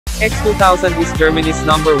X2000 is Germany's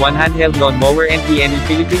 #1 handheld lawnmower and PNE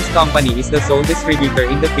Philippines company is the sole distributor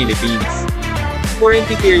in the Philippines.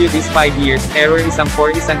 Warranty period is 5 years, error isang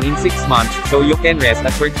 4 in 6 months, so you can rest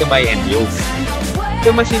assured to buy and use.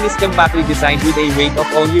 The machine is compactly designed with a weight of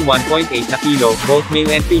only 1.8 na kilo, both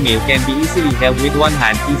male and female can be easily held with one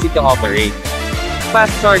hand, easy to operate.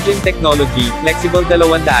 Fast charging technology, flexible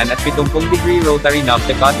 270-degree rotary knob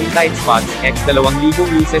to cut in tight spots, X2000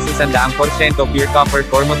 uses 100% pure copper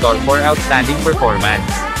core motor for outstanding performance.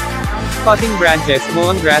 Cutting branches,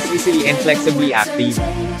 mowing grass easily and flexibly active.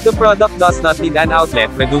 The product does not need an outlet,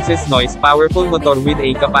 produces noise, powerful motor with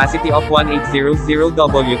a capacity of 1800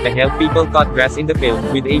 W to help people cut grass in the field,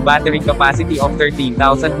 with a battery capacity of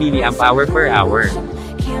 13,000 mAh per hour.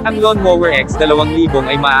 Ang Lawnmower X2000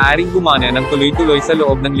 ay maaaring gumana ng tuloy-tuloy sa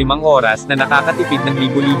loob ng 5 oras na nakakatipid ng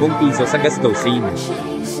libo-libong piso sa gastusin.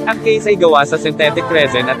 Ang case ay gawa sa synthetic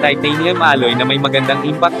resin at titanium alloy na may magandang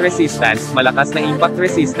impact resistance, malakas na impact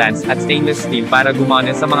resistance, at stainless steel para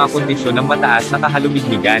gumana sa mga kondisyon ng mataas na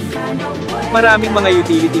kahalumigmigan. Maraming mga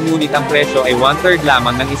utility ngunit ang presyo ay 1/3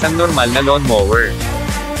 lamang ng isang normal na lawnmower.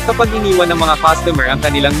 Kapag iniwan ng mga customer ang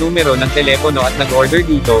kanilang numero ng telepono at nag-order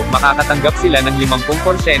dito, makakatanggap sila ng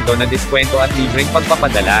 50% na diskwento at libreng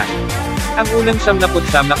pagpapadala. Ang unang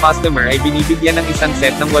 79 na customer ay binibigyan ng isang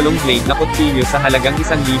set ng 8 blade na kutsilyo sa halagang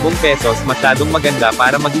 1,000 pesos. Masyadong maganda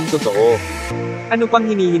para maging totoo. Ano pang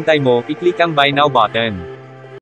hinihintay mo? I-click ang Buy Now button.